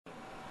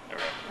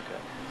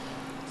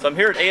So I'm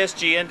here at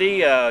ASG Indy,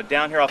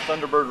 down here off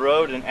Thunderbird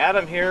Road, and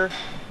Adam here,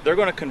 they're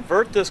going to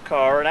convert this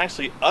car and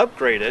actually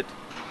upgrade it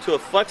to a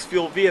flex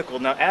fuel vehicle.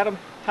 Now Adam,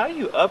 how do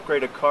you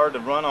upgrade a car to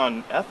run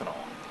on ethanol?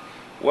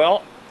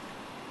 Well,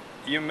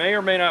 you may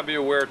or may not be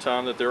aware,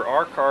 Tom, that there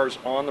are cars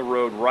on the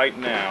road right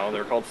now.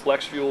 They're called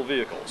flex fuel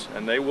vehicles,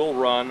 and they will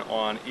run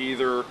on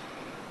either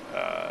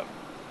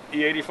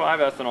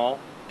E85 ethanol,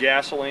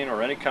 gasoline,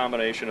 or any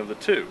combination of the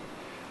two.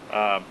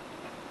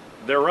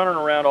 They're running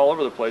around all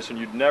over the place, and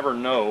you'd never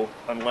know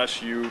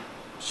unless you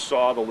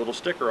saw the little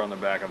sticker on the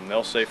back of them.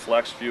 They'll say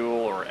flex fuel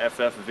or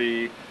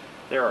FFV.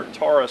 There are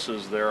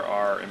Tauruses, there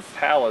are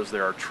Impalas,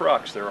 there are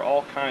trucks, there are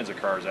all kinds of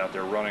cars out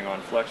there running on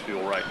flex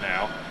fuel right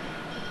now.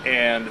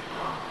 And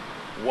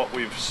what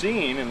we've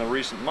seen in the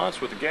recent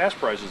months with the gas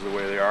prices the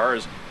way they are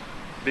is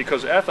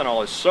because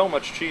ethanol is so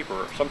much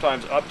cheaper,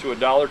 sometimes up to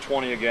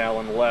 $1.20 a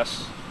gallon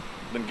less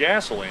than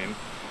gasoline,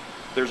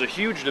 there's a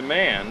huge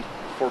demand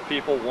for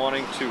people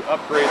wanting to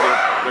upgrade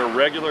their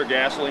regular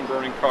gasoline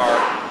burning car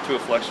to a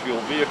flex fuel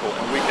vehicle,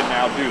 and we can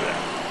now do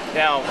that.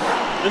 Now,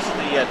 this is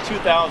the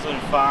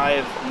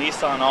 2005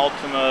 Nissan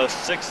Altima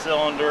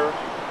 6-cylinder.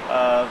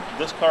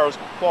 This car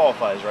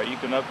qualifies, right? You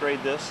can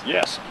upgrade this?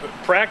 Yes,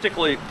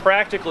 practically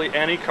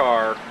any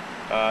car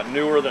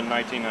newer than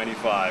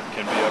 1995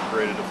 can be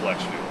upgraded to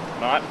flex fuel.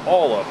 Not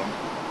all of them,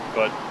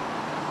 but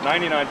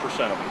 99%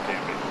 of them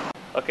can be.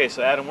 Okay,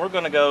 so Adam, we're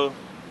going to go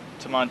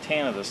to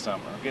Montana this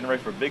summer. We're getting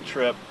ready for a big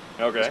trip.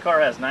 Okay. This car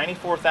has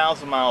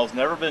 94,000 miles,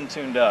 never been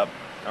tuned up.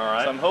 All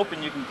right. So I'm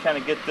hoping you can kind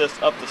of get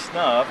this up to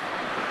snuff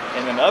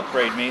and then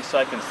upgrade me so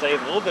I can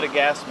save a little bit of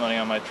gas money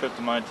on my trip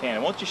to Montana.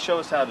 Why don't you show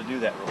us how to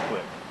do that real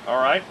quick? All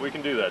right, we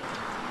can do that.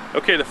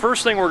 Okay, the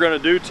first thing we're going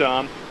to do,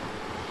 Tom,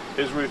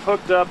 is we've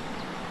hooked up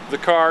the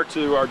car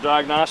to our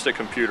diagnostic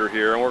computer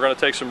here, and we're going to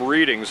take some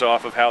readings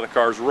off of how the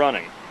car's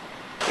running.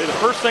 Okay, the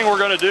first thing we're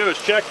going to do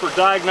is check for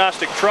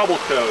diagnostic trouble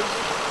codes.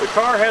 The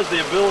car has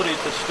the ability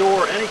to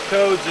store any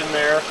codes in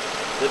there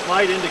that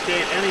might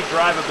indicate any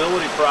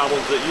drivability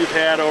problems that you've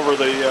had over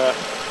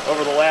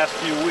the last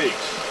few weeks.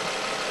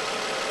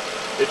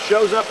 It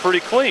shows up pretty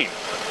clean.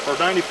 For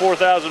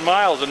 94,000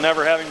 miles and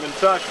never having been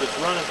touched, it's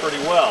running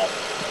pretty well.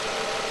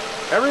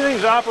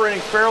 Everything's operating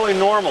fairly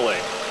normally.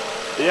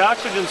 The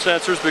oxygen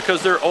sensors,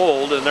 because they're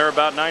old and they're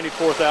about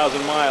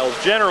 94,000 miles,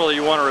 generally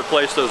you want to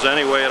replace those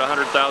anyway at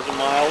 100,000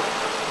 miles.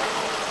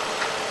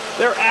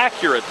 They're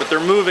accurate, but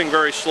they're moving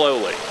very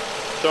slowly.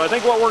 So I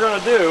think what we're going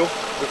to do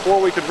before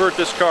we convert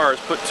this car is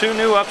put 2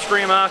 new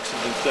upstream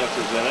oxygen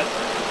sensors in it.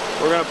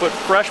 We're going to put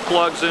fresh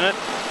plugs in it,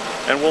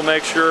 and we'll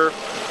make sure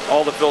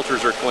all the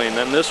filters are clean.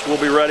 Then this will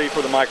be ready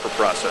for the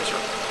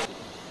microprocessor.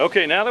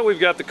 Okay, now that we've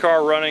got the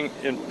car running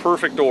in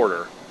perfect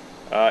order,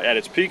 at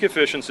its peak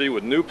efficiency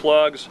with new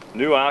plugs,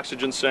 new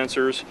oxygen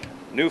sensors,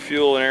 new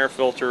fuel and air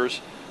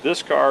filters,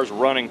 this car is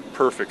running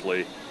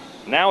perfectly.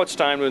 Now it's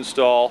time to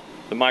install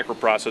the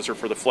microprocessor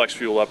for the flex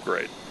fuel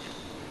upgrade.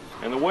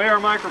 And the way our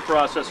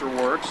microprocessor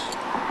works,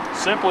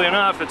 simply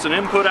enough, it's an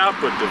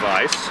input-output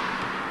device.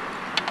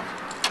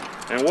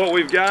 And what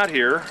we've got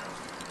here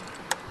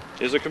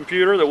is a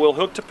computer that will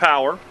hook to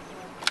power,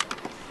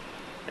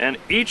 and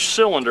each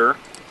cylinder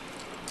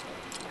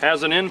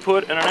has an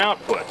input and an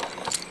output.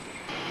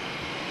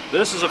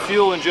 This is a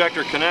fuel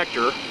injector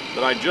connector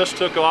that I just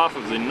took off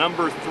of the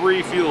number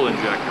 3 fuel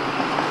injector.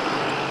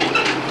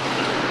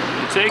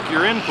 You take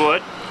your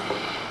input,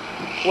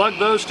 plug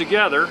those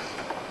together,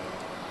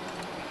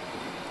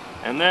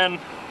 and then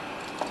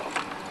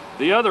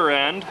the other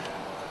end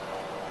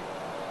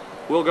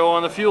will go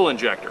on the fuel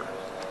injector.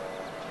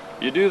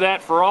 You do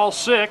that for all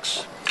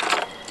 6.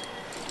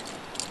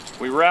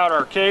 We route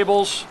our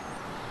cables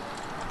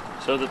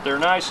so that they're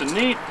nice and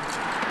neat,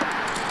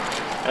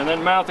 and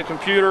then mount the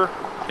computer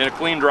in a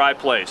clean, dry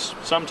place.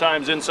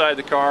 Sometimes inside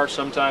the car,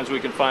 sometimes we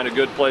can find a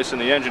good place in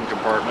the engine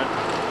compartment.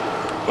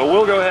 But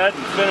we'll go ahead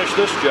and finish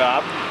this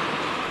job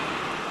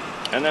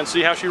and then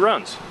see how she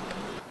runs.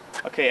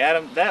 Okay,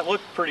 Adam, that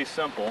looked pretty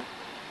simple.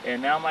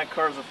 And now my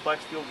car's a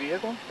flex fuel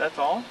vehicle? That's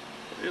all?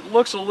 It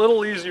looks a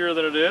little easier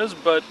than it is,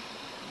 but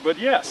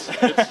yes,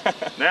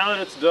 now that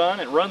it's done,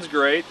 it runs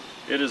great.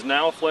 It is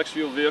now a flex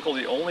fuel vehicle.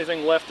 The only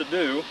thing left to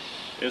do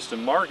is to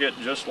mark it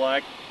just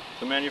like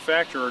the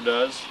manufacturer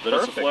does, that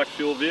Perfect. It's a flex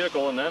fuel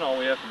vehicle, and then all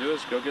we have to do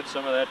is go get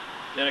some of that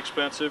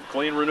inexpensive,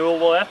 clean,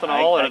 renewable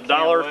ethanol at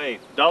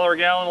 $1 a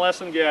gallon less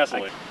than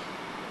gasoline.